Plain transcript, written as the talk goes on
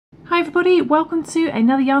Hi everybody, welcome to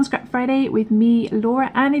another Yarn Scrap Friday with me, Laura,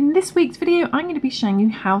 and in this week's video I'm going to be showing you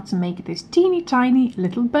how to make this teeny tiny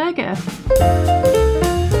little burger.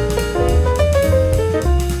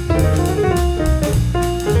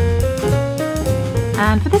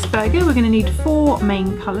 And for this burger we're going to need four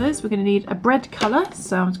main colours. We're going to need a bread colour,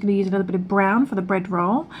 so I'm just going to use a little bit of brown for the bread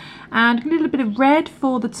roll, and a little bit of red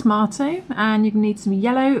for the tomato, and you're going to need some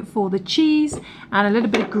yellow for the cheese, and a little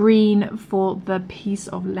bit of green for the piece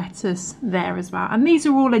of lettuce there as well. And these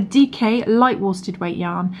are all a DK light worsted weight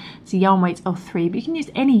yarn. It's a yarn weight of 3, but you can use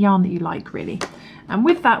any yarn that you like really. And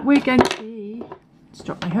with that we're going to be, just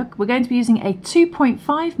drop my hook, we're going to be using a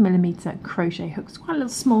 2.5mm crochet hook. It's quite a little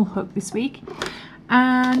small hook this week.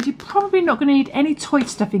 And you're probably not going to need any toy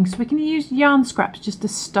stuffing, so we can use yarn scraps just to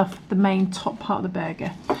stuff the main top part of the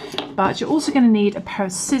burger. But you're also going to need a pair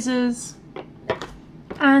of scissors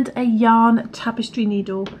and a yarn tapestry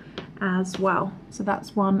needle as well. So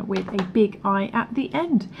that's one with a big eye at the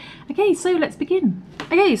end. Okay, so let's begin.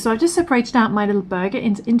 Okay, so I've just separated out my little burger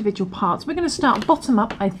into individual parts. We're going to start bottom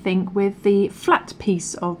up, I think, with the flat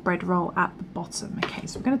piece of bread roll at the bottom. Okay,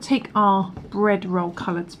 so we're going to take our bread roll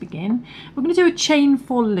colour to begin. We're going to do a chain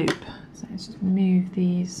 4 loop. So let's just move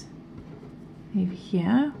these over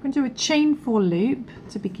here. We're going to do a chain 4 loop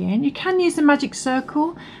to begin. You can use the magic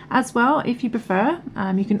circle as well if you prefer.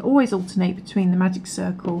 You can always alternate between the magic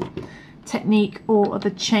circle technique or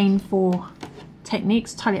the chain 4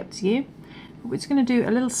 techniques, entirely up to you. We're just going to do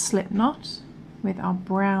a little slip knot with our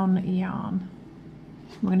brown yarn.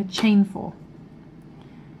 We're going to chain 4.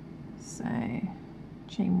 So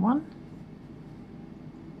chain 1,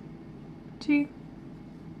 2,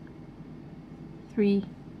 3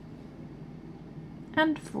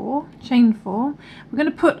 and 4, chain 4. We're going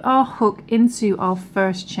to put our hook into our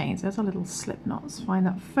first chain. So there's a little slip knot. Let's find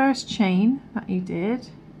that first chain that you did.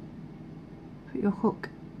 Put your hook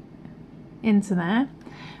into there.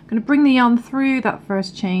 I'm going to bring the yarn through that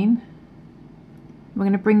first chain. We're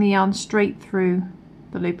going to bring the yarn straight through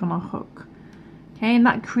the loop on our hook. Okay, and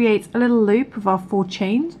that creates a little loop of our 4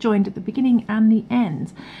 chains joined at the beginning and the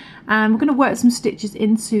end. And we're going to work some stitches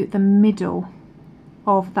into the middle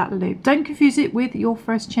of that loop. Don't confuse it with your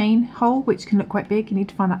first chain hole, which can look quite big. You need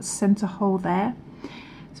to find that center hole there.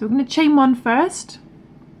 So we're going to chain 1 first,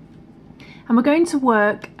 and we're going to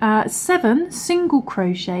work 7 single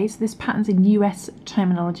crochets. So this pattern's in US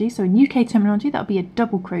terminology, so in UK terminology that would be a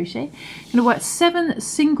double crochet. You're going to work 7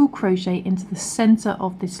 single crochet into the center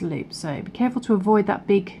of this loop. So be careful to avoid that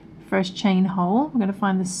big first chain hole. We're going to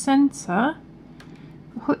find the center,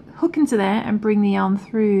 hook into there, and bring the yarn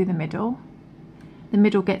through the middle. The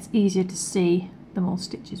middle gets easier to see the more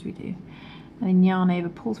stitches we do. And then yarn over,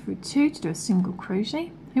 pull through 2 to do a single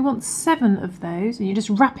crochet. We want 7 of those, and you're just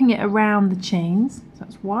wrapping it around the chains. So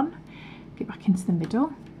that's 1. Get back into the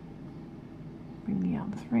middle. Bring the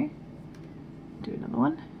yarn through. Do another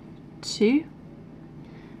one. 2.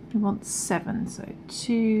 We want 7. So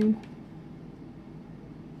 2,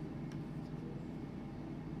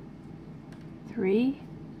 3.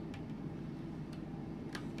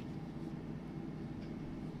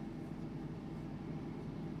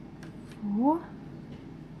 4,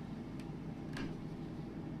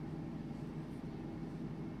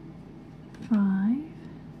 5,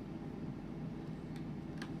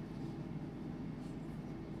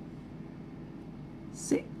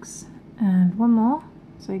 6, and 1 more.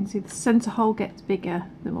 So you can see the center hole gets bigger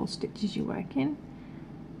the more stitches you work in.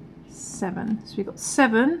 7. So we've got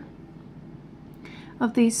 7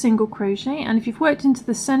 of these single crochet, and if you've worked into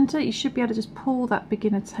the center you should be able to just pull that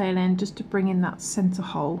beginner tail end just to bring in that center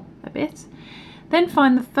hole a bit. Then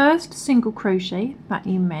find the first single crochet that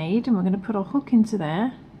you made, and we're going to put our hook into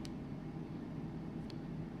there,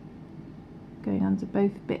 going under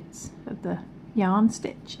both bits of the yarn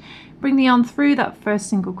stitch. Bring the yarn through that first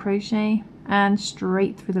single crochet and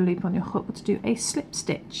straight through the loop on your hook to do a slip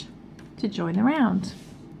stitch to join the round.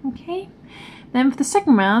 Okay, then for the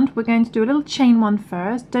second round we're going to do a little chain 1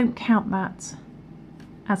 first. Don't count that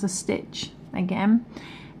as a stitch again.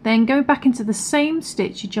 Then go back into the same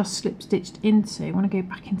stitch you just slip stitched into. I want to go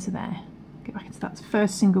back into there. Go back into that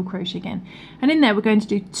first single crochet again. And in there we're going to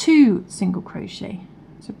do 2 single crochet.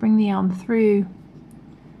 So bring the yarn through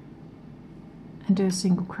and do a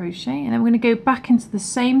single crochet, and then we're going to go back into the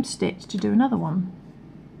same stitch to do another one.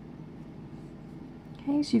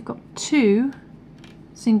 Okay, so you've got 2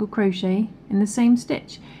 single crochet in the same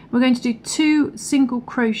stitch. We're going to do 2 single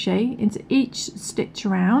crochet into each stitch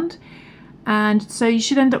around, and so you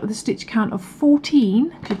should end up with a stitch count of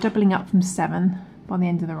 14, you're doubling up from 7 by the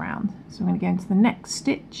end of the round. So I'm going to go into the next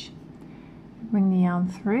stitch, bring the yarn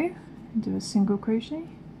through and do a single crochet,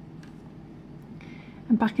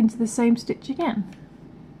 and back into the same stitch again.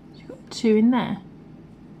 So you've got 2 in there,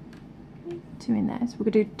 2 in there. So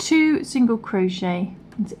we're going to do 2 single crochet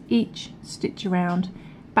into each stitch around,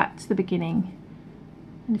 back to the beginning.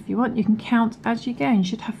 And if you want, you can count as you go, and you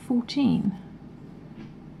should have 14.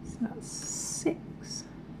 So that's 6,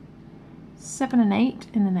 7 and 8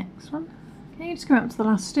 in the next one. Okay, just go up to the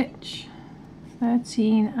last stitch.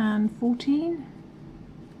 13 and 14,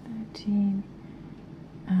 13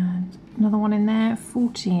 and another one in there,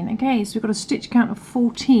 14. Okay, so we've got a stitch count of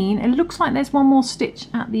 14. It looks like there's one more stitch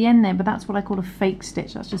at the end there, but that's what I call a fake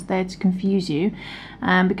stitch. That's just there to confuse you,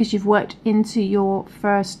 because you've worked into your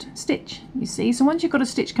first stitch, you see. So once you've got a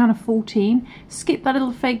stitch count of 14, skip that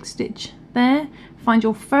little fake stitch there, find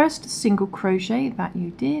your first single crochet that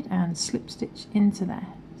you did and slip stitch into there.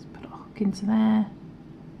 Just put a hook into there,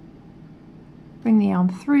 bring the yarn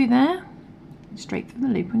through there, straight through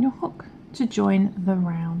the loop on your hook to join the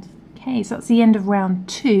round. Okay, so that's the end of round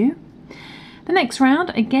 2. The next round,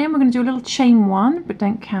 again, we're going to do a little chain 1, but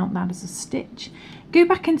don't count that as a stitch. Go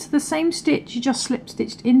back into the same stitch you just slip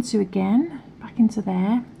stitched into again, back into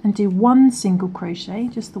there, and do 1 single crochet,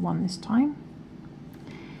 just the 1 this time.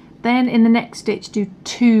 Then in the next stitch, do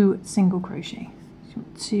 2 single crochet. So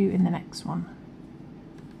 2 in the next one.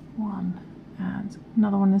 1 and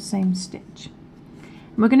another one in the same stitch.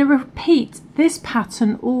 We're going to repeat this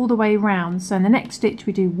pattern all the way around. So in the next stitch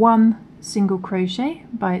we do 1 single crochet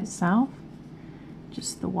by itself,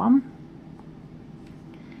 just the 1.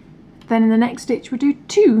 Then in the next stitch we do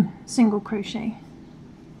 2 single crochet,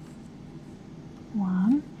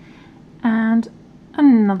 1 and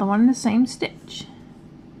another one in the same stitch,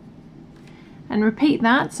 and repeat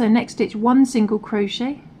that. So next stitch 1 single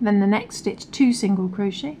crochet, then the next stitch 2 single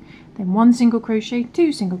crochet, then 1 single crochet,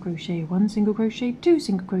 2 single crochet, 1 single crochet, 2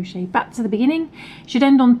 single crochet, back to the beginning. Should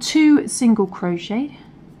end on 2 single crochet.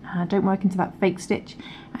 Don't work into that fake stitch,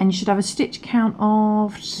 and you should have a stitch count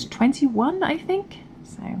of 21, I think.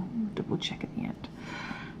 So we'll double check at the end.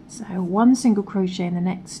 So 1 single crochet in the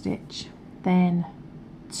next stitch, then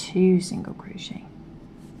 2 single crochet,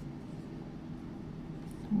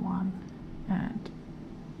 1 and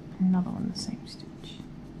another one in the same stitch.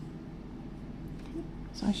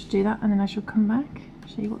 So I should do that, and then I shall come back,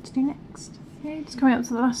 show you what to do next. Okay, just coming up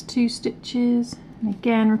to the last 2 stitches, and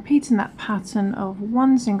again repeating that pattern of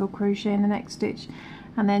 1 single crochet in the next stitch,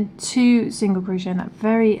 and then 2 single crochet in that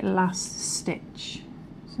very last stitch.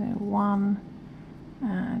 So 1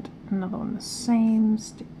 and another one in the same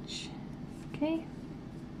stitch. Okay.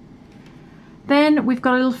 Then we've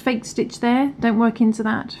got a little fake stitch there. Don't work into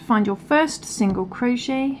that. Find your first single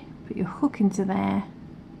crochet, put your hook into there,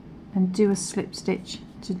 and do a slip stitch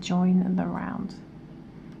to join the round.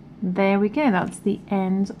 There we go, that's the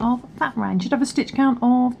end of that round. You should have a stitch count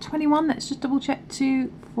of 21. Let's just double check.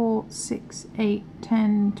 2, 4, 6, 8,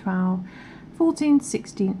 10, 12, 14,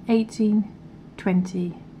 16, 18,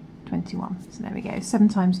 20, 21. So there we go, 7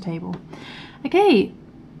 times table. Okay,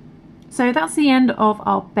 so that's the end of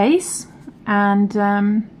our base, and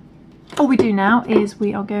all we do now is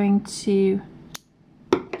we are going to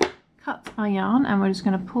cut our yarn, and we're just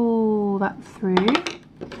going to pull that through,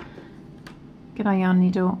 get our yarn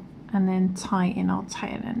needle, and then tie in our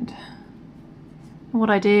tail end. And what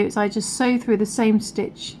I do is I just sew through the same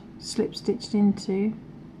stitch slip stitched into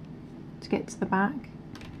to get to the back.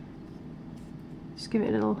 Just give it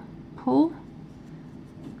a little pull,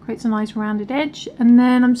 creates a nice rounded edge, and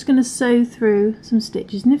then I'm just going to sew through some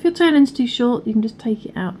stitches. And if your tail end's too short, you can just take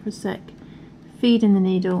it out for a sec, feed in the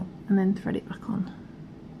needle, and then thread it back on.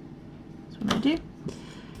 That's what I do.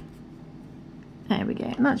 There we go,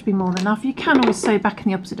 and that should be more than enough. You can always sew back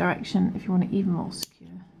in the opposite direction if you want it even more secure.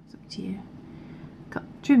 It's up to you.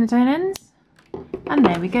 Trim the tail ends, and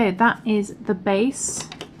there we go. That is the base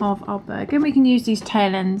of our burger, and we can use these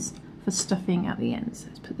tail ends for stuffing at the end. So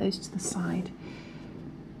let's put those to the side.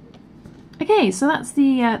 Okay, so that's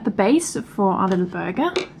the base for our little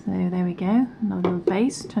burger. So there we go, another little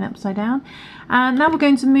base, turn it upside down. And now we're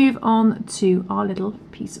going to move on to our little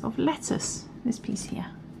piece of lettuce, this piece here.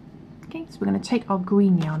 Okay, so we're going to take our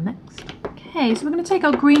green yarn next. Okay, so we're going to take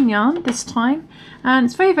our green yarn this time, and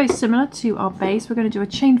it's very, very similar to our base. We're going to do a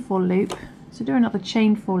chain 4 loop. So do another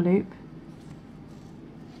chain 4 loop.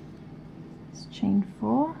 It's chain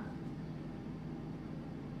 4.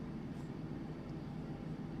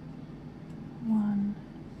 One,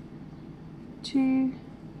 2,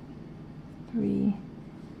 3,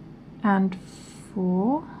 and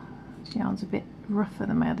 4. This yarn's a bit rougher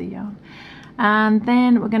than my other yarn. And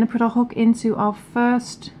then we're going to put our hook into our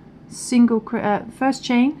first first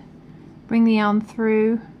chain, bring the yarn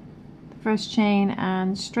through the first chain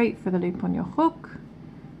and straight for the loop on your hook,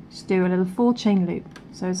 just do a little 4 chain loop.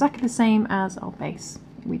 So exactly the same as our base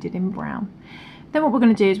that we did in brown. Then what we're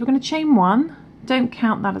going to do is we're going to chain 1, don't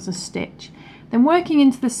count that as a stitch. Then working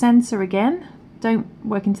into the centre again, don't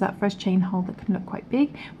work into that first chain hole that can look quite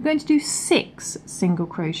big. We're going to do 6 single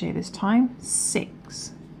crochet this time, 6.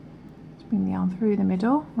 Just bring the yarn through the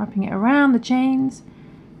middle, wrapping it around the chains,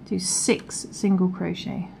 do 6 single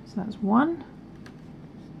crochet. So that's 1,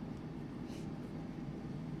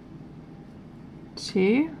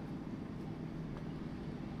 2,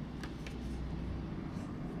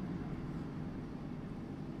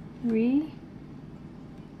 3,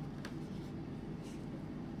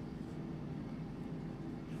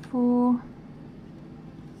 4,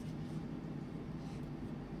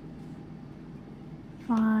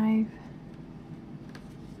 5,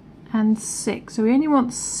 and 6. So we only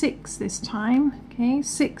want 6 this time. Okay,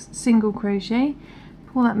 6 single crochet.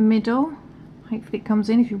 Pull that middle. Hopefully it comes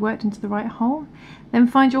in if you worked into the right hole. Then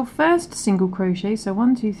find your first single crochet. So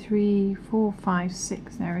 1, 2, 3, 4, 5,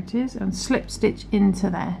 6. There it is, and slip stitch into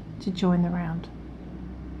there to join the round.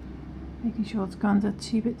 Making sure it's gone under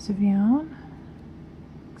 2 bits of yarn.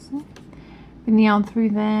 Bring the yarn through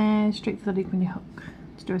there, straight for the loop on your hook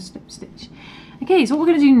to do a slip stitch. Okay, so what we're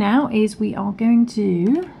going to do now is we are going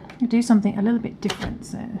to do something a little bit different.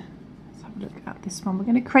 So let's have a look at this one. We're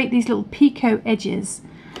going to create these little picot edges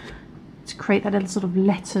to create that little sort of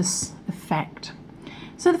lettuce effect.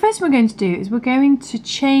 So the first thing we're going to do is we're going to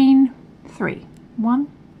chain 3.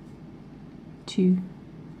 1, 2,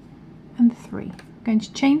 and 3. We're going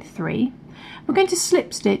to chain 3. We're going to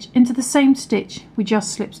slip stitch into the same stitch we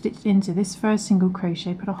just slip stitched into, this first single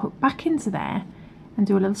crochet, put our hook back into there and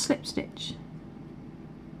do a little slip stitch.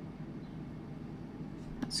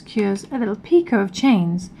 That secures a little picot of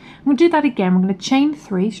chains. And we'll do that again. We're going to chain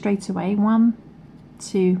 3 straight away, 1,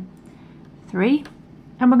 2, 3,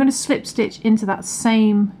 and we're going to slip stitch into that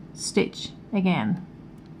same stitch again.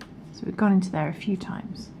 So we've gone into there a few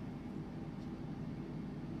times.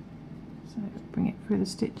 So bring it through the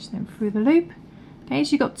stitch, then through the loop. Okay,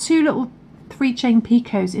 so you've got 2 little 3 chain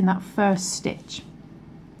picots in that first stitch.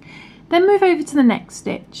 Then move over to the next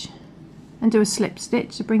stitch and do a slip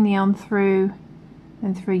stitch to bring the yarn through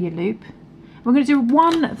and through your loop. We're going to do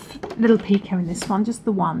 1 little picot in this one, just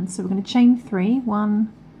the one. So we're going to chain 3,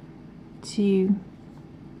 1, 2,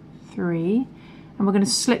 3, and we're going to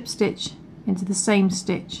slip stitch into the same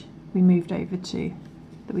stitch we moved over to,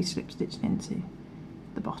 that we slip stitched into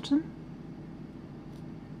the bottom.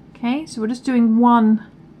 Okay, so we're just doing 1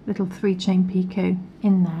 little 3 chain picot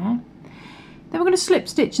in there. Then we're going to slip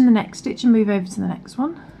stitch in the next stitch and move over to the next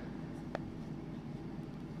one.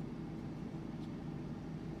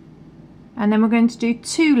 And then we're going to do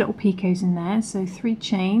 2 little picots in there, so 3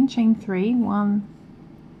 chain 3, 1,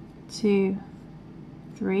 2,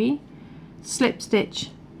 3, slip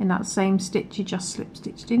stitch in that same stitch you just slip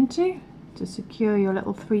stitched into to secure your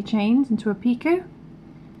little 3 chains into a picot.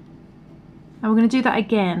 And we're going to do that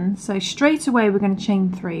again, so straight away we're going to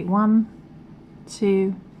chain 3, 1,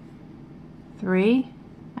 2, 3,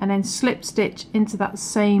 and then slip stitch into that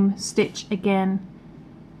same stitch again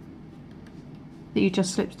that you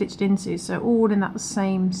just slip stitched into, so all in that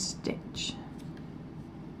same stitch.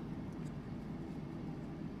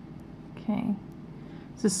 Okay,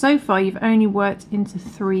 so far you've only worked into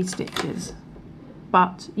 3 stitches,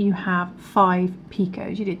 but you have 5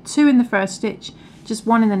 picots. You did 2 in the first stitch, just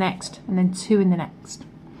 1 in the next, and then 2 in the next.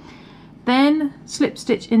 Then slip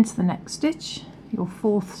stitch into the next stitch, your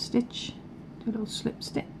 4th stitch, do a little slip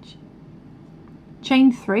stitch,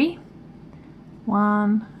 chain 3,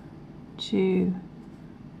 1, 2,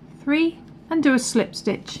 3, and do a slip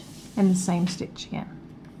stitch in the same stitch again.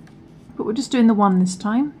 But we're just doing the 1 this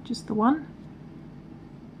time, just the 1.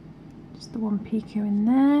 Just the 1 picot in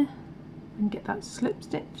there, and get that slip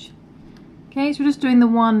stitch. Okay, so we're just doing the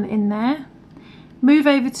 1 in there. Move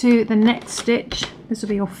over to the next stitch, this will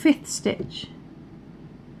be your 5th stitch,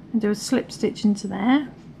 and do a slip stitch into there.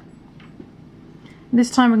 And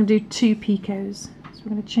this time we're going to do 2 picots. So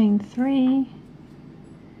we're going to chain 3,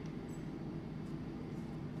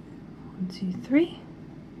 1, 2, 3,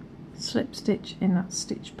 slip stitch in that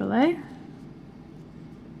stitch below,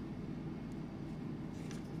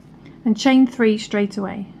 and chain 3 straight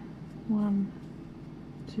away, 1,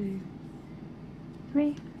 2,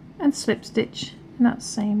 3, and slip stitch in that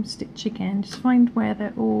same stitch again. Just find where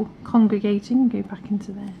they're all congregating and go back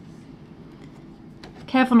into there.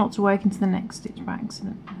 Careful not to work into the next stitch by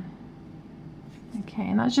accident. Okay,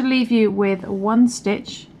 and that should leave you with 1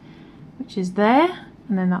 stitch, which is there,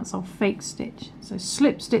 and then that's our fake stitch. So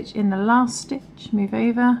slip stitch in the last stitch, move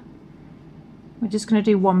over. We're just going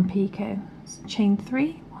to do 1 picot. So chain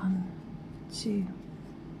 3, 1, 2,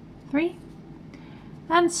 3,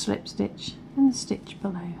 and slip stitch in the stitch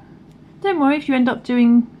below. Don't worry if you end up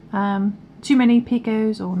doing too many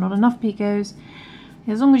picots or not enough picots.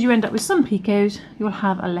 As long as you end up with some picots, you'll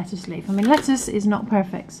have a lettuce leaf. I mean, lettuce is not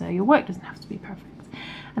perfect, so your work doesn't have to be perfect.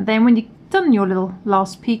 And then when you've done your little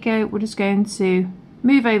last picot, we're just going to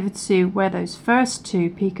move over to where those first 2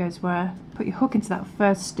 picots were, put your hook into that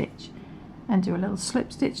first stitch and do a little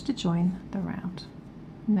slip stitch to join the round.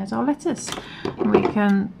 And there's our lettuce. And we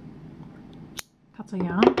can cut our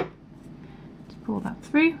yarn to pull that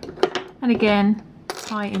through, and again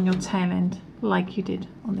tie in your tail end like you did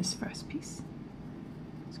on this first piece.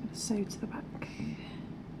 Just going to sew to the back.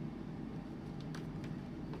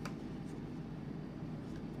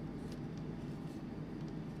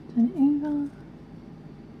 Turn it over.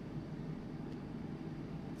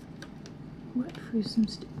 Work through some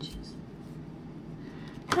stitches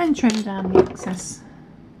and trim down the excess.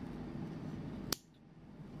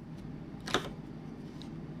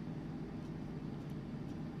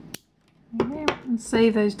 And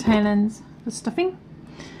save those tail ends for stuffing.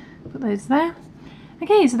 Put those there.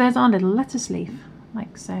 Okay, so there's our little lettuce leaf,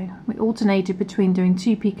 like so. We alternated between doing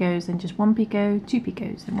 2 picots and just 1 picot, 2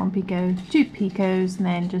 picots and 1 picot, 2 picots and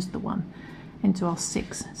then just the one into our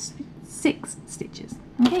six stitches.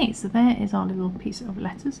 Okay, so there is our little piece of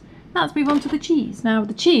lettuce. Now let's move on to the cheese. Now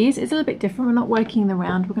the cheese is a little bit different. We're not working in the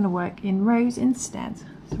round, we're going to work in rows instead. So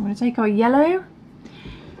we're going to take our yellow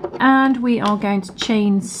and we are going to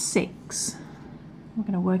chain 6. We're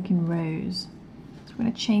going to work in rows. So we're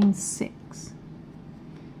going to chain 6.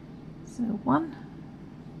 So 1,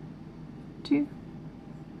 2,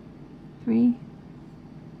 3,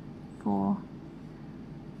 4,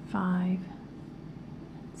 5,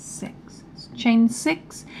 6. So chain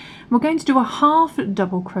 6. We're going to do a half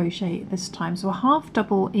double crochet this time. So a half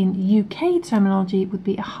double in UK terminology would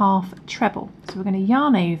be a half treble. So we're going to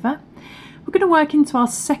yarn over. We're going to work into our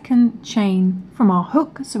second chain from our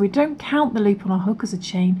hook, so we don't count the loop on our hook as a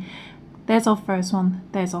chain. There's our first one,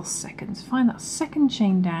 there's our second. So find that second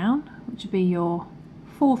chain down, which would be your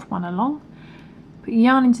 4th one along. Put your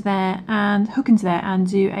yarn into there and hook into there and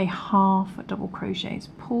do a half double crochet. So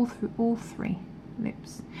pull through all 3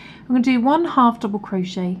 loops. I'm going to do 1 half double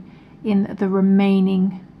crochet in the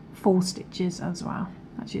remaining 4 stitches as well.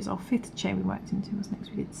 Actually, it's our 5th chain we worked into, wasn't it? 'Cause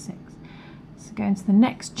we did 6. So go into the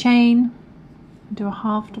next chain. Do a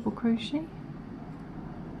half double crochet,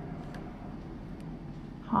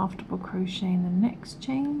 half double crochet in the next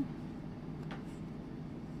chain,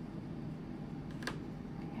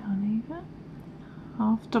 yarn over,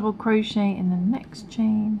 half double crochet in the next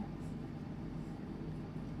chain,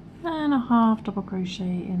 and a half double crochet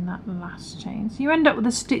in that last chain. So you end up with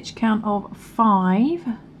a stitch count of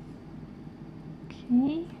 5.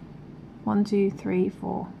 Okay, 1, 2, 3,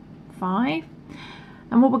 4, 5.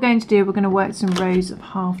 And what we're going to do, we're going to work some rows of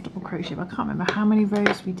half double crochet. But I can't remember how many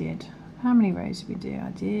rows we did. How many rows did we do? I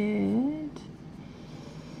did...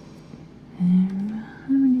 how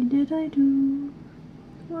many did I do?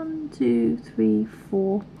 1, 2, 3,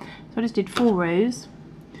 4. So I just did 4 rows.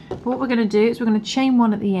 But what we're going to do is we're going to chain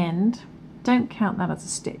 1 at the end. Don't count that as a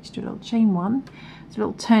stitch. Do a little chain 1. It's a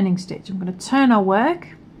little turning stitch. I'm going to turn our work,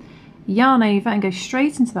 yarn over and go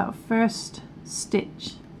straight into that first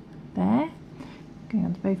stitch there. Going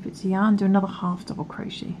on to both bits of yarn, do another half double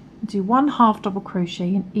crochet. Do 1 half double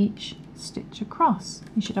crochet in each stitch across.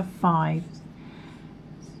 You should have 5.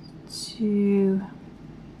 2,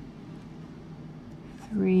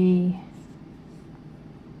 3,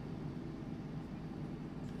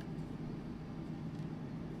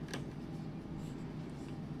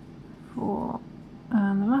 4,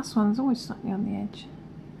 and the last one's always slightly on the edge.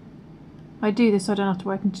 I do this so I don't have to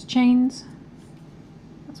work into chains.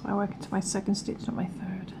 That's why I work into my second stitch, not my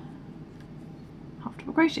third. Half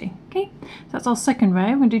double crochet. Okay, so that's our second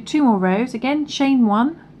row. We're going to do 2 more rows. Again, chain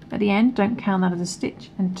 1 at the end, don't count that as a stitch,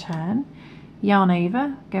 and turn. Yarn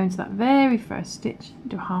over, go into that very first stitch,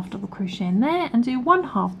 do a half double crochet in there, and do 1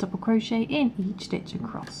 half double crochet in each stitch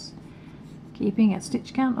across. Keeping a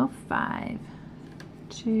stitch count of 5.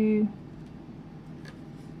 2,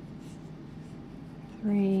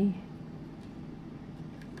 3,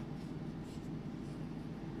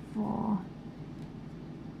 4,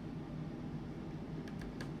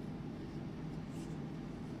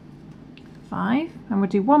 5, and we'll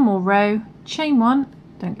do 1 more row, chain 1,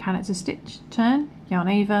 don't count it as a stitch, turn, yarn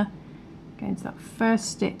over, go into that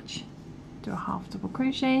first stitch, do a half double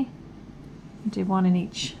crochet, and do 1 in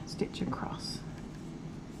each stitch across,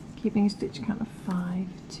 keeping a stitch count of 5,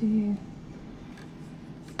 2,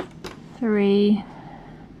 3, 4,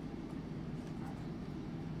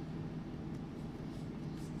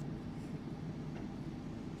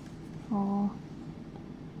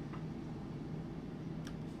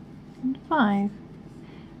 and 5.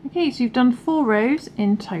 Okay, so you've done 4 rows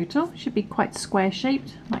in total. Should be quite square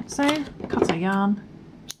shaped, like so. Cut our yarn,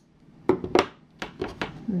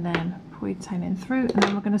 and then pull your tail end through, and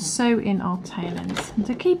then we're going to sew in our tail ends. And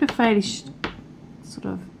to keep a fairly sort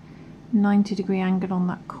of 90-degree angle on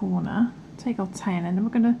that corner, take our tail end and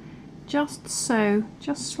we're going to just sew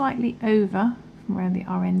just slightly over from where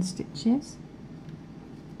our end stitch is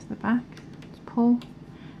to the back. Just pull.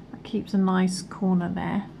 That keeps a nice corner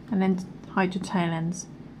there, and then hide your tail ends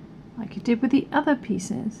like you did with the other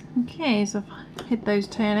pieces. Okay, so I've hid those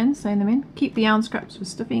tail ends, sewn them in. Keep the yarn scraps for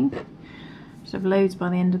stuffing. Should have loads by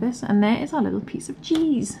the end of this, and there is our little piece of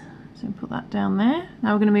cheese. So put that down there.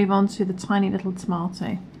 Now we're going to move on to the tiny little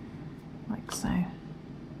tomato, like so.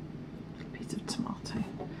 A piece of tomato,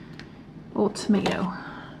 or tomato,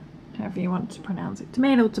 however you want to pronounce it.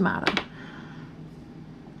 Tomato, tomato.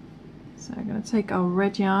 So we're going to take our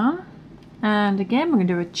red yarn, and again we're going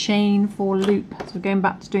to do a chain 4 loop. So we're going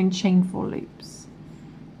back to doing chain 4 loops.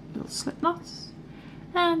 Little slip knots,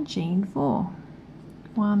 and chain 4.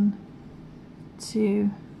 1, 2,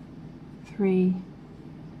 3,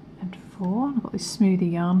 and 4. I've got this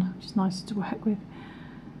smoothie yarn, which is nicer to work with.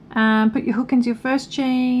 And put your hook into your first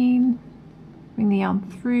chain, bring the yarn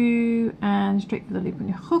through, and straight for the loop on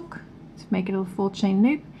your hook to make a little 4 chain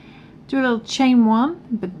loop. Do a little chain 1,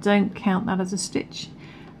 but don't count that as a stitch.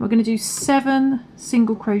 We're going to do 7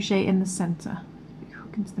 single crochet in the center. Put your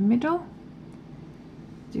hook into the middle,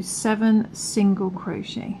 do 7 single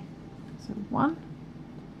crochet. So 1.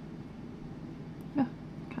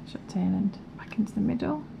 Catch that tail end, back into the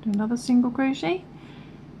middle, do another single crochet,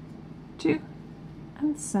 2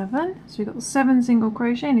 and 7. So we've got 7 single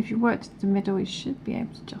crochet, and if you work to the middle you should be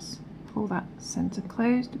able to just pull that center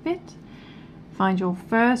closed a bit. Find your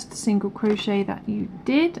first single crochet that you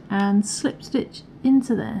did and slip stitch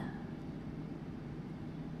into there.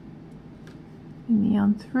 Bring the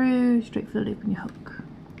yarn through, straight for the loop on your hook.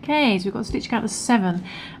 Okay, so we've got a stitch count of 7,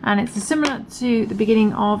 and it's similar to the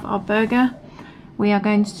beginning of our burger. We are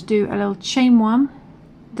going to do a little chain 1,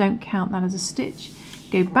 don't count that as a stitch,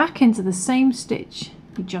 go back into the same stitch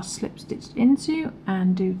you just slip stitched into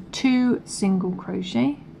and do 2 single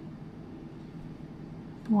crochet,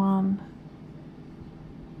 1,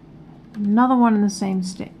 another one in the same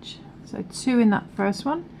stitch, so 2 in that first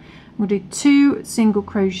one. We'll do 2 single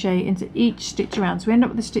crochet into each stitch around, so we end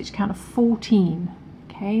up with a stitch count of 14.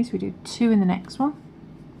 Okay, so we do 2 in the next one,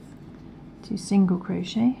 2 single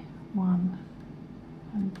crochet, 1,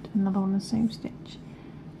 and another one in the same stitch,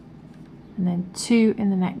 and then 2 in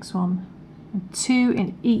the next one, and 2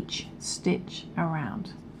 in each stitch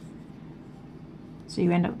around. So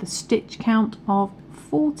you end up with a stitch count of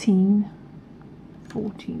 14.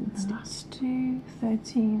 14, so that's 2,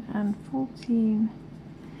 13 and 14,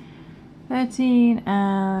 13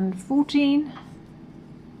 and 14,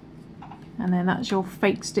 and then that's your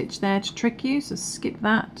fake stitch there to trick you, so skip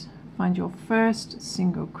that. Find your first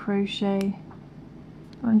single crochet,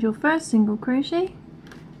 find your first single crochet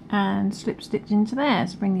and slip stitch into there.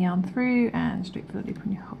 So bring the yarn through and straight for the loop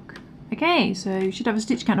on your hook. Okay, so you should have a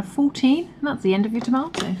stitch count of 14, and that's the end of your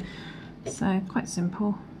tomato. So quite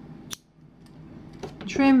simple.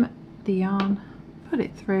 Trim the yarn, put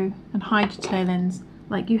it through, and hide your tail ends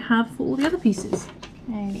like you have for all the other pieces.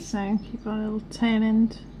 Okay, so keep our little tail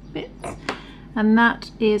end bits, and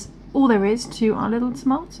that is all there is to our little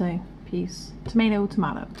tomato piece. Tomato,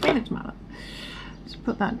 tomato, tomato, tomato. Just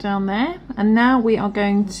put that down there, and now we are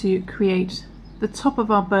going to create the top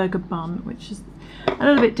of our burger bun, which is a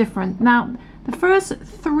little bit different. Now the first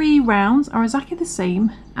 3 rounds are exactly the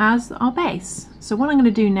same as our base, so what I'm going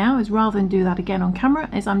to do now is, rather than do that again on camera,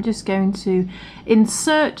 is I'm just going to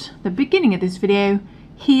insert the beginning of this video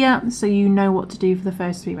here so you know what to do for the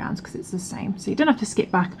first 3 rounds, because it's the same, so you don't have to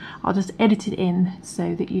skip back. I'll just edit it in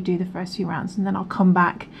so that you do the first few rounds, and then I'll come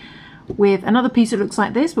back with another piece that looks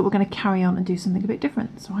like this, but we're going to carry on and do something a bit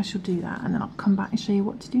different. So I shall do that, and then I'll come back and show you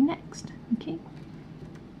what to do next. Okay,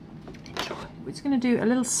 enjoy. We're just going to do a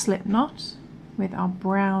little slip knot with our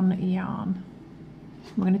brown yarn.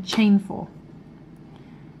 We're going to chain 4.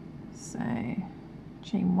 So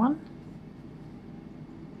chain 1,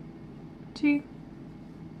 2,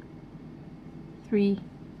 3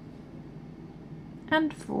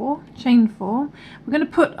 and 4, chain 4. We're going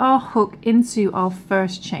to put our hook into our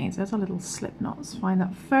first chain. So there's our little slip knots. Find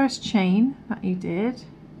that first chain that you did,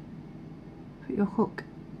 put your hook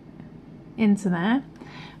into there.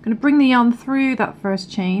 I'm going to bring the yarn through that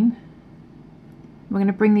first chain. We're going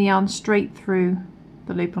to bring the yarn straight through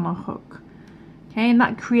the loop on our hook. Okay, and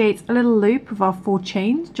that creates a little loop of our 4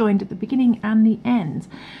 chains joined at the beginning and the end.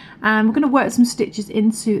 And we're going to work some stitches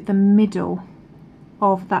into the middle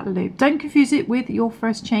of that loop. Don't confuse it with your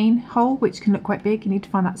first chain hole, which can look quite big. You need to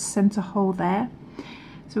find that center hole there.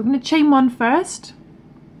 So we're going to chain 1 first,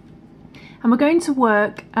 and we're going to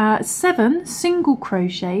work 7 single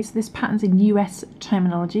crochets. This pattern's in US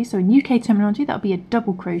terminology, so in UK terminology that would be a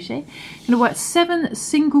double crochet. You're going to work 7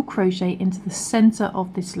 single crochet into the center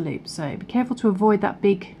of this loop, so be careful to avoid that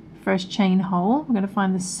big first chain hole. We're going to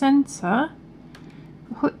find the center,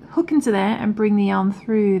 hook into there and bring the yarn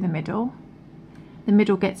through the middle. The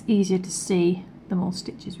middle gets easier to see the more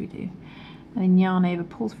stitches we do. And then yarn over,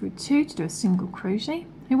 pull through 2 to do a single crochet.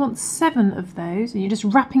 We want 7 of those, and you're just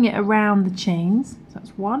wrapping it around the chains. So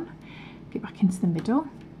that's 1, get back into the middle,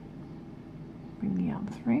 bring the yarn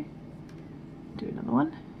through, do another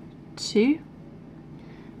one, 2,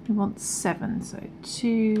 we want 7, so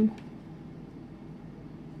 2,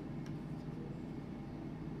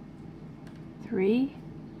 3,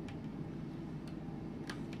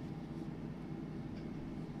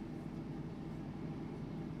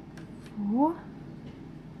 4,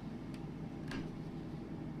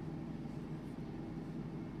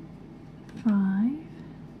 5,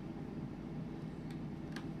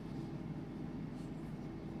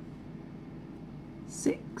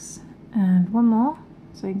 6, and one more.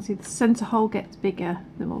 So you can see the center hole gets bigger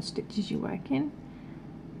the more stitches you work in.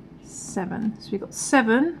 7. So we've got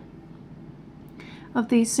 7 of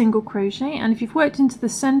these single crochet, and if you've worked into the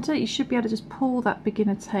center, you should be able to just pull that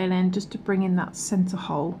beginner tail end just to bring in that center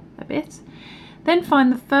hole a bit. Then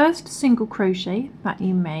find the first single crochet that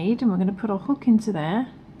you made, and we're going to put our hook into there,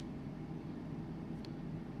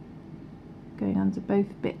 going under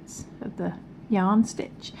both bits of the yarn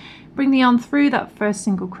stitch. Bring the yarn through that first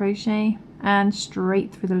single crochet and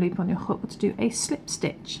straight through the loop on your hook to do a slip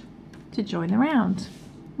stitch to join the round.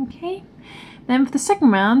 Okay, then for the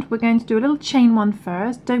second round we're going to do a little chain 1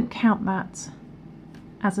 first. Don't count that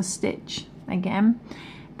as a stitch again.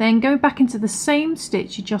 Then go back into the same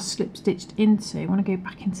stitch you just slip stitched into. I want to go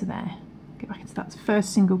back into there, go back into that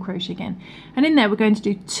first single crochet again, and in there we're going to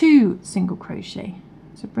do 2 single crochet.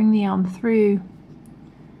 So bring the yarn through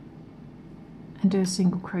and do a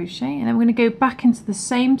single crochet, and then we're going to go back into the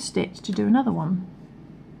same stitch to do another one.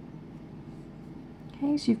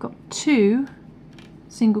 Okay, so you've got 2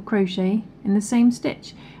 single crochet in the same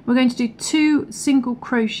stitch. We're going to do 2 single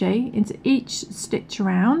crochet into each stitch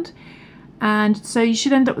around, and so you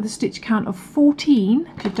should end up with a stitch count of 14,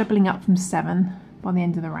 because you're doubling up from 7 by the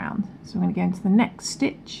end of the round. So we're going to go into the next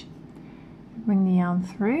stitch, bring the yarn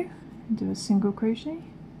through and do a single crochet,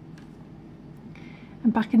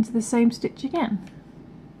 and back into the same stitch again.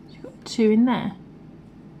 So you've got 2 in there,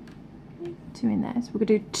 2 in there. So we're going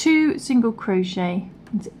to do 2 single crochet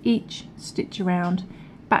into each stitch around,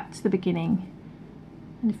 back to the beginning.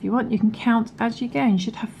 And if you want, you can count as you go, and you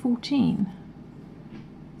should have 14.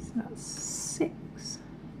 So that's 6,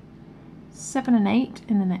 7 and 8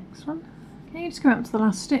 in the next one. Okay, just go up to the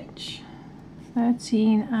last stitch,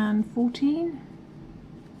 13 and 14,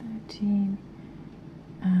 13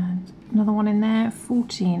 and another one in there,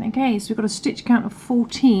 14. Okay, so we've got a stitch count of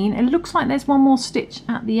 14. It looks like there's one more stitch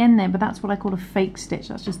at the end there, but that's what I call a fake stitch.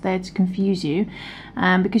 That's just there to confuse you,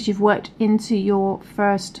 because you've worked into your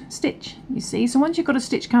first stitch, you see. So once you've got a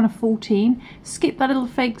stitch count of 14, skip that little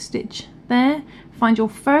fake stitch there, find your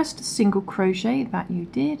first single crochet that you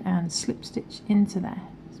did and slip stitch into there.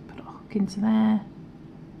 Just put a hook into there,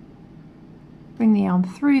 bring the yarn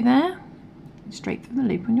through there, straight through the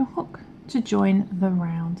loop on your hook to join the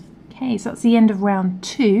round. Okay, so that's the end of round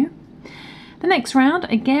 2. The next round,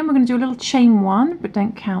 again, we're going to do a little chain 1, but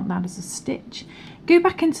don't count that as a stitch. Go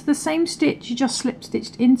back into the same stitch you just slip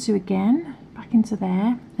stitched into again, back into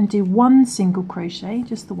there, and do 1 single crochet,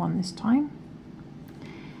 just the one this time.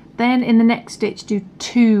 Then in the next stitch, do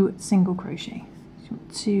 2 single crochet. So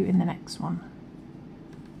 2 in the next one,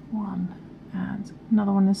 1 and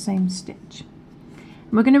another one in the same stitch.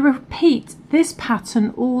 We're going to repeat this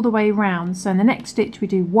pattern all the way around. So in the next stitch we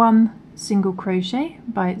do 1 single crochet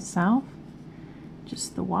by itself,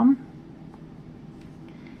 just the 1.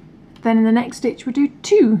 Then in the next stitch we do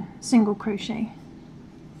 2 single crochet,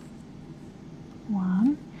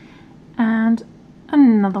 1 and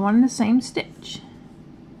another one in the same stitch,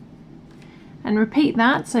 and repeat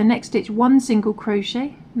that. So next stitch 1 single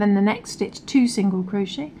crochet, then the next stitch 2 single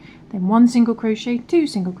crochet, then 1 single crochet, 2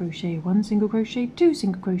 single crochet, 1 single crochet, 2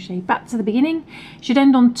 single crochet, back to the beginning. Should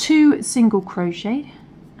end on 2 single crochet.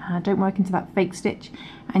 Don't work into that fake stitch,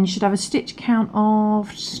 and you should have a stitch count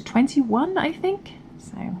of 21, I think.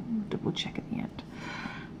 So we'll double check at the end.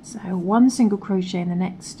 So 1 single crochet in the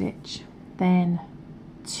next stitch, then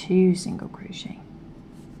 2 single crochet,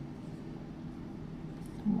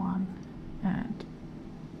 1 and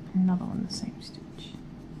another one the same stitch.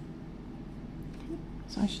 Okay,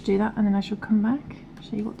 so I should do that and then I shall come back,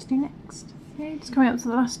 show you what to do next. Okay, just coming up to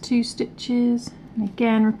the last 2 stitches, and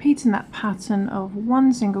again repeating that pattern of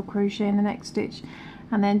 1 single crochet in the next stitch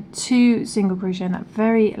and then 2 single crochet in that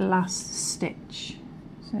very last stitch.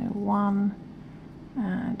 So 1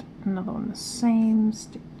 and another one the same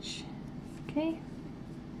stitch. Okay,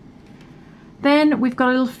 then we've got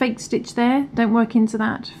a little fake stitch there, don't work into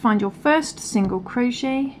that. Find your first single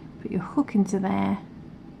crochet, put your hook into there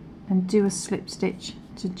and do a slip stitch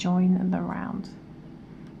to join the round.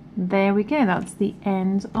 There we go, that's the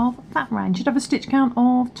end of that round. You should have a stitch count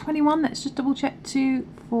of 21. Let's just double check. 2,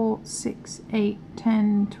 4, 6, 8,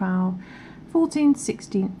 10, 12, 14,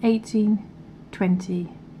 16, 18, 20,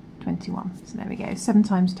 21. So there we go, 7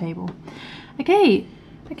 times table. Okay,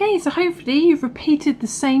 so hopefully you've repeated the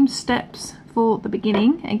same steps for the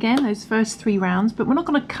beginning, again those first 3 rounds, but we're not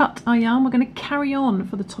going to cut our yarn, we're going to carry on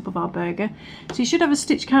for the top of our burger. So you should have a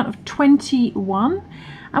stitch count of 21,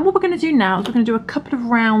 and what we're going to do now is we're going to do a couple of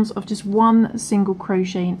rounds of just 1 single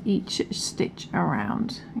crochet in each stitch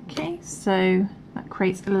around. Okay, so that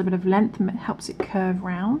creates a little bit of length and it helps it curve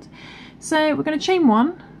round. So we're going to chain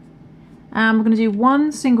 1 and we're going to do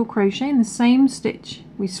 1 single crochet in the same stitch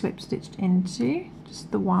we slip stitched into,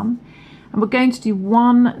 just the 1. And we're going to do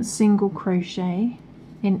 1 single crochet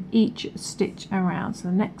in each stitch around. So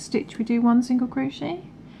the next stitch we do 1 single crochet,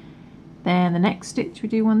 then the next stitch we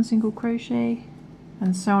do 1 single crochet,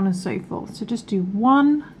 and so on and so forth. So just do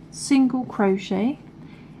 1 single crochet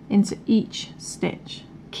into each stitch,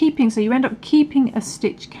 so you end up keeping a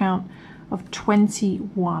stitch count of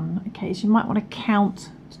 21. Okay, so you might want to count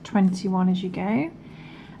to 21 as you go. And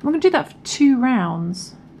we're going to do that for 2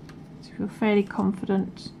 rounds. So if you're fairly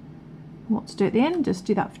confident what to do at the end, just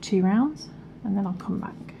do that for 2 rounds and then I'll come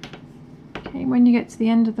back. Okay, when you get to the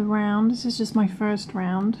end of the round, this is just my first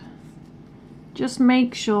round, just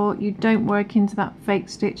make sure you don't work into that fake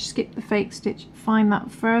stitch, skip the fake stitch, find that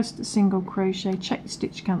first single crochet, check the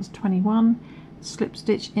stitch counts 21, slip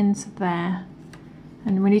stitch into there,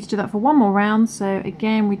 and we need to do that for 1 more round. So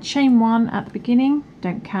again we chain 1 at the beginning,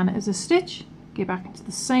 don't count it as a stitch, go back into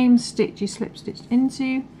the same stitch you slip stitched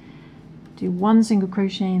into, do 1 single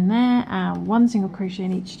crochet in there and 1 single crochet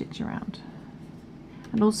in each stitch around.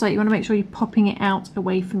 And also you want to make sure you're popping it out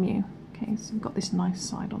away from you. Okay, so we've got this nice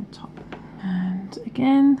side on top. And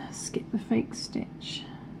again, skip the fake stitch.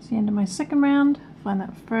 It's the end of my second round. Find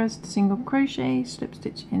that first single crochet, slip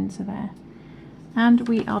stitch into there. And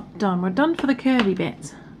we are done. We're done for the curvy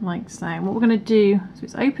bit, like so. And what we're going to do, so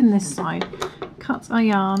it's open this side, cut our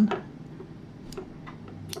yarn,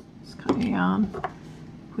 just cut your yarn,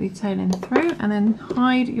 pull your tail end through, and then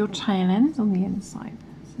hide your tail ends on the inside.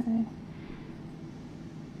 So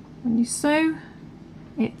when you sew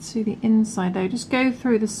it to the inside though, just go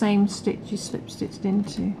through the same stitch you slip stitched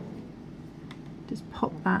into, just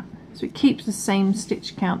pop that so it keeps the same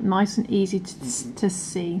stitch count, nice and easy to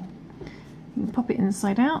see. You can pop it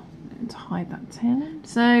inside out and hide that tail end.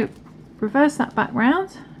 So reverse that back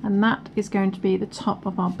round, and that is going to be the top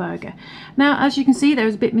of our burger. Now as you can see there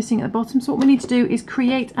is a bit missing at the bottom, so what we need to do is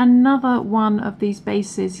create another one of these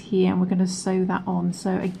bases here, and we're going to sew that on.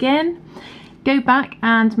 So again, go back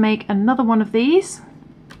and make another one of these.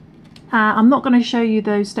 I'm not going to show you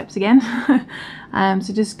those steps again,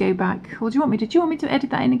 so just go back. Or do you want me to edit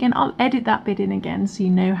that in again? I'll edit that bit in again so you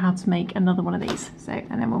know how to make another one of these. So,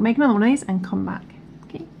 and then we'll make another one of these and come back.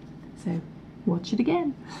 Okay, so watch it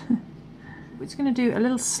again. We're just going to do a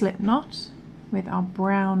little slip knot with our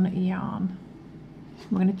brown yarn.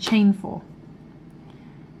 We're going to chain 4.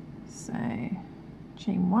 So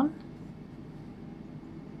chain 1,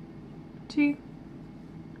 2,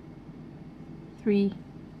 3,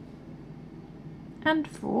 and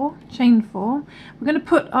 4, chain 4. We're going to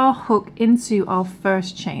put our hook into our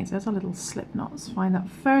first chain. So there's our little slip knots. Find that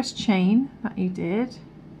first chain that you did,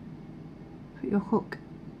 put your hook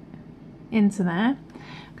into there.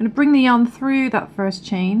 I'm going to bring the yarn through that first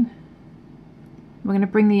chain. We're going to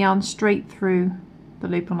bring the yarn straight through the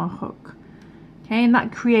loop on our hook. Okay, and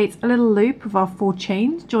that creates a little loop of our 4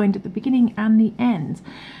 chains joined at the beginning and the end.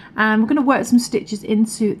 And we're going to work some stitches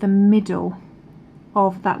into the middle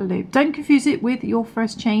of that loop. Don't confuse it with your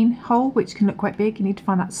first chain hole, which can look quite big. You need to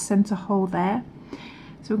find that center hole there.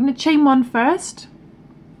 So we're going to chain 1 first,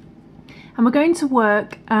 and we're going to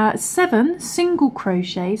work 7 single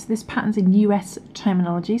crochets. So this pattern's in US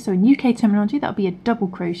terminology, so in UK terminology that would be a double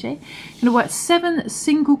crochet. You're going to work 7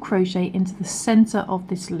 single crochet into the center of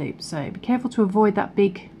this loop. So be careful to avoid that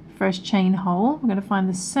big first chain hole. We're going to find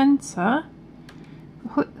the center,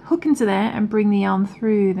 hook into there and bring the yarn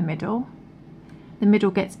through the middle. The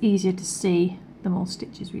middle gets easier to see the more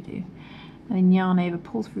stitches we do. And then yarn over,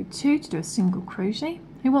 pull through 2 to do a single crochet.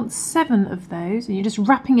 You want 7 of those, and you're just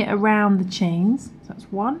wrapping it around the chains. So that's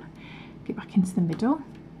 1, get back into the middle,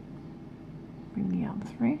 bring the yarn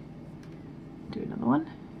through, do another one,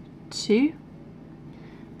 2, you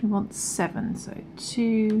want 7, so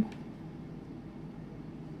 2,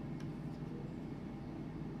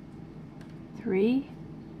 3,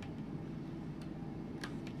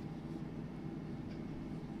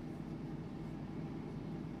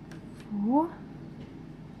 4,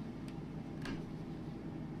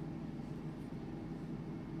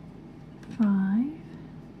 5,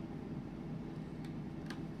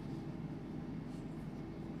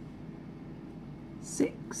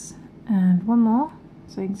 6, and one more.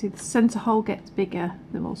 So you can see the centre hole gets bigger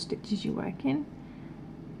the more stitches you work in.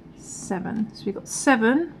 7. So we've got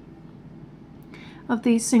 7 of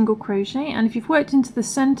these single crochet, and if you've worked into the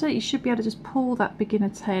centre, you should be able to just pull that beginner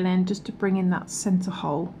tail end just to bring in that centre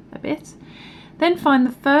hole a bit. Then find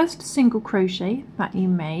the first single crochet that you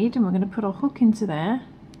made, and we're going to put our hook into there,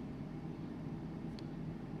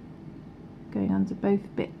 going under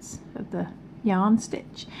both bits of the yarn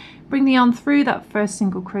stitch. Bring the yarn through that first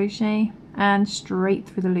single crochet and straight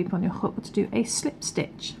through the loop on your hook to do a slip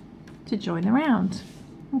stitch to join the round.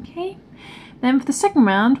 Okay, then for the second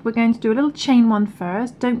round we're going to do a little chain 1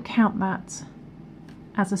 first. Don't count that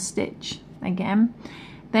as a stitch again.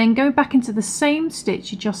 Then go back into the same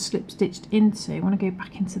stitch you just slip stitched into. I want to go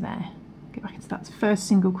back into there, go back into that first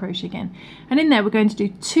single crochet again, and in there we're going to do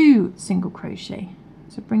 2 single crochet.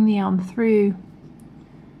 So bring the yarn through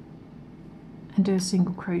and do a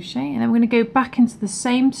single crochet, and then we're going to go back into the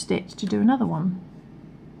same stitch to do another one.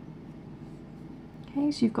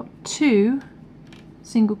 Okay, so you've got 2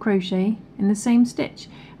 single crochet in the same stitch.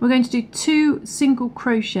 We're going to do 2 single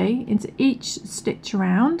crochet into each stitch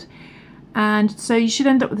around, and so you should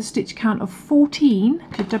end up with a stitch count of 14,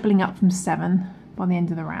 because you're doubling up from 7 by the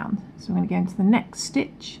end of the round. So we're going to go into the next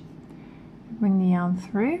stitch, bring the yarn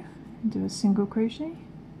through and do a single crochet,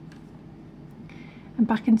 and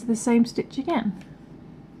back into the same stitch again.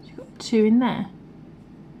 So you've got 2 in there,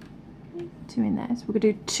 2 in there. So we're going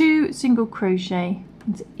to do 2 single crochet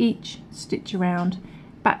into each stitch around,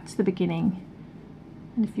 back to the beginning,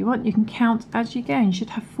 and if you want you can count as you go, and you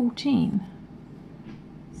should have 14.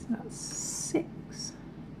 So that's 6,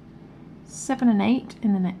 7 and 8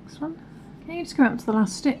 in the next one. Okay, just go up to the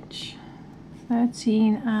last stitch,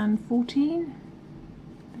 13 and 14,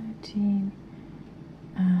 13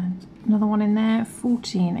 and another one in there,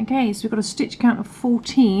 14. Okay, so we've got a stitch count of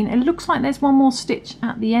 14. It looks like there's one more stitch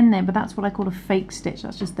at the end there, but that's what I call a fake stitch.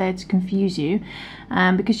 That's just there to confuse you,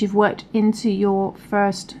 because you've worked into your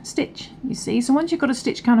first stitch, you see. So once you've got a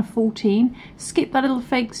stitch count of 14, skip that little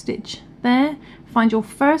fake stitch there, find your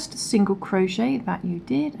first single crochet that you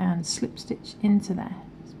did and slip stitch into there.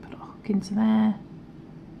 Just put a hook into there,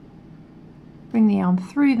 bring the yarn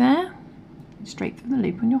through there, straight through the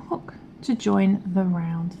loop on your hook to join the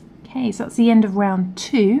round. Okay, so that's the end of round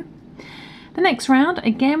 2. The next round,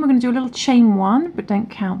 again, we're going to do a little chain 1, but don't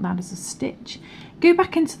count that as a stitch. Go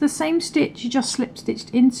back into the same stitch you just slip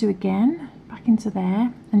stitched into again, back into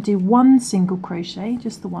there, and do 1 single crochet,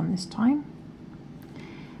 just the 1 this time.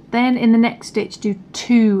 Then in the next stitch do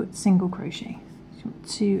 2 single crochet, so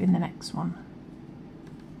 2 in the next one,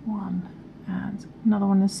 1 and another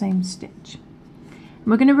one in the same stitch.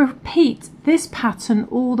 We're going to repeat this pattern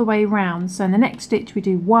all the way round. So in the next stitch we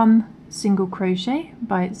do 1 single crochet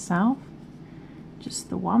by itself, just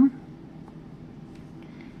the 1.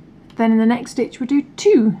 Then in the next stitch we do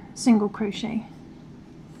 2 single crochet,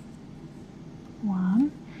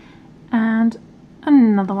 1 and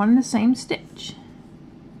another one in the same stitch,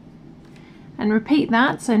 and repeat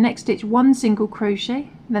that. So next stitch 1 single crochet,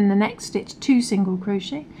 then the next stitch 2 single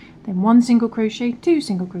crochet, then 1 single crochet, 2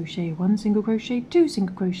 single crochet, 1 single crochet, 2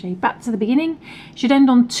 single crochet, back to the beginning. Should end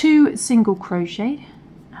on 2 single crochet.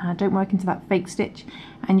 Don't work into that fake stitch,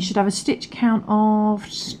 and you should have a stitch count of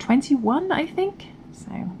 21, I think.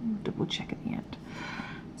 So we'll double check at the end.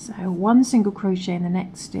 So 1 single crochet in the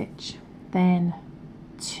next stitch, then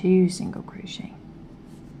 2 single crochet,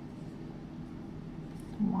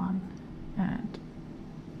 1 and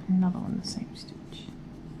another one in the same stitch.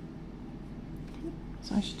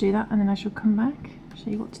 So I should do that, and then I shall come back, show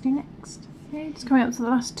you what to do next. Okay, just coming up to the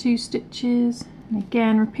last 2 stitches, and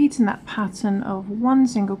again repeating that pattern of 1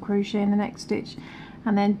 single crochet in the next stitch,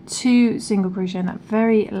 and then 2 single crochet in that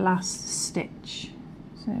very last stitch.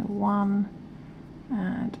 So 1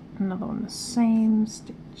 and another one in the same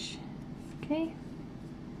stitch. Okay.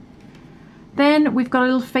 Then we've got a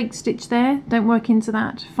little fake stitch there. Don't work into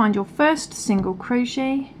that. Find your first single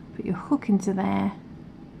crochet, put your hook into there,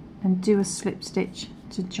 and do a slip stitch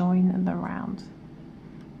to join the round.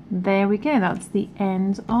 There we go, that's the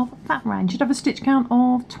end of that round. You should have a stitch count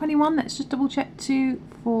of 21. Let's just double check. 2,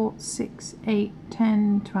 4, 6, 8,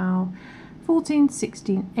 10, 12, 14,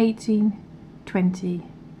 16, 18, 20,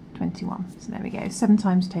 21. So there we go, 7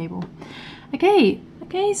 times table. Okay,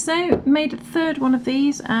 so made a third one of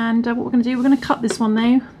these, and what we're going to do, we're going to cut this one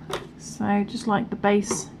now. So just like the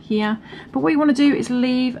base here, but what you want to do is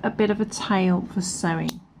leave a bit of a tail for sewing.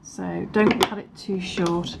 So don't cut it too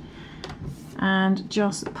short, and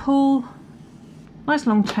just pull nice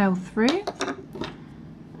long tail through,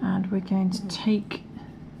 and we're going to take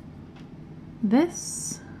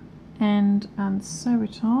this end and sew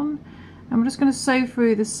it on, and we're just going to sew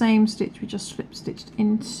through the same stitch we just slip stitched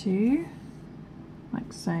into,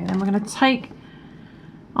 like so. Then we're going to take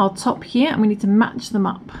our top here and we need to match them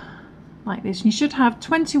up like this. And you should have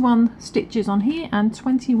 21 stitches on here and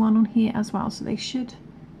 21 on here as well, so they should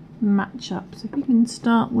match up. So if we can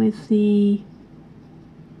start with the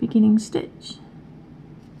beginning stitch,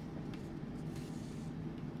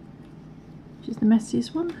 which is the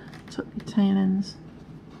messiest one, tuck your tail ends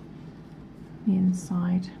on the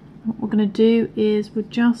inside. What we're going to do is we're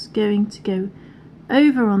just going to go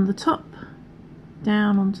over on the top,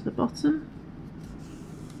 down onto the bottom,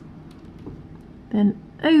 then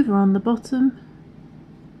over on the bottom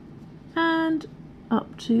and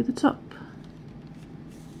up to the top,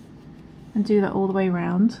 and do that all the way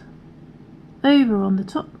around. Over on the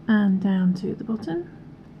top and down to the bottom,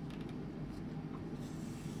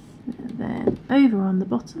 and then over on the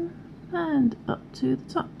bottom and up to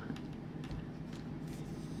the top.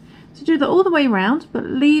 So do that all the way around, but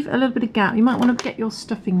leave a little bit of gap. You might want to get your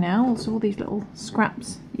stuffing now, also all these little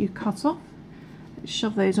scraps you cut off,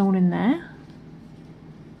 shove those all in there,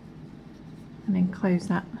 and then close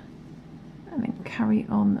that, and then carry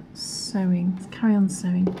on sewing.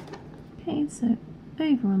 Okay, so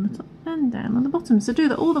over on the top and down on the bottom. So do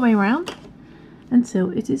that all the way around until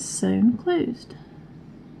it is sewn closed.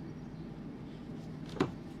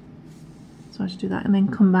 So I should do that and then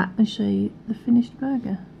come back and show you the finished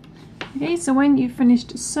burger. Okay, so when you've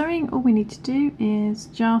finished sewing, all we need to do is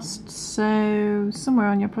just sew somewhere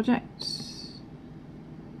on your project,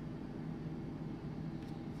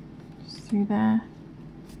 just through there,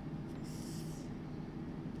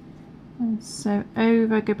 and sew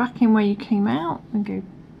over, go back in where you came out and go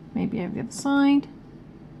maybe over the other side.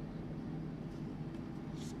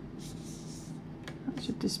 That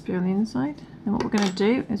should disappear on the inside. Then what we're going to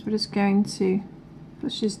do is we're just going to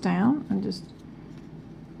push this down and just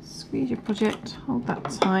squeeze your project, hold that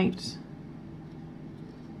tight,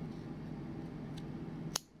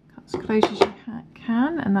 cut as close as you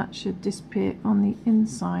can, and that should disappear on the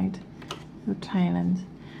inside of your tail end.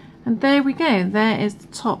 And there we go, there is the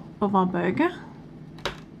top of our burger,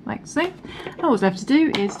 like so. And all that's left to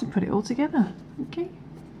do is to put it all together. Okay,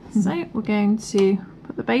 so we're going to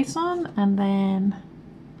put the base on, and then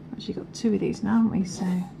actually got 2 of these now, haven't we? So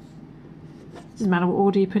it doesn't matter what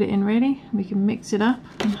order you put it in really. We can mix it up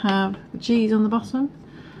and have the cheese on the bottom,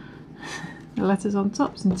 the letters on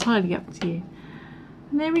top. It's entirely up to you.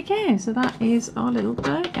 And there we go, so that is our little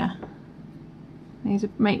burger. These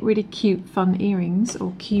would make really cute fun earrings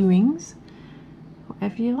or key rings,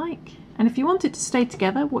 whatever you like. And if you want it to stay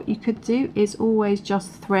together, what you could do is always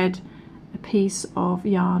just thread a piece of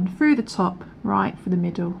yarn through the top, right for the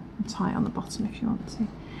middle, and tie it on the bottom if you want to.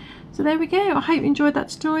 So there we go. I hope you enjoyed that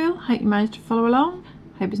tutorial. I hope you managed to follow along.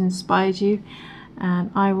 I hope it's inspired you, and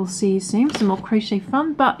I will see you soon for some more crochet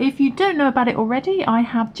fun. But if you don't know about it already, I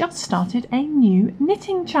have just started a new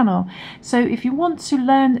knitting channel. So if you want to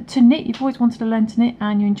learn to knit, you've always wanted to learn to knit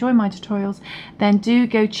and you enjoy my tutorials, then do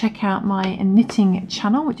go check out my knitting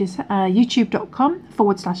channel, which is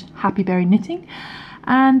youtube.com/happyberryknitting.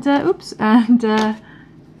 And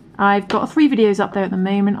I've got 3 videos up there at the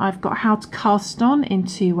moment. I've got how to cast on in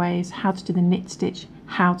 2 ways, how to do the knit stitch,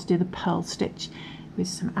 how to do the purl stitch, with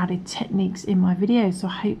some added techniques in my videos. So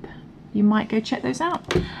I hope you might go check those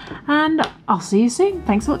out, and I'll see you soon.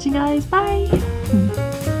 Thanks for watching, guys. Bye.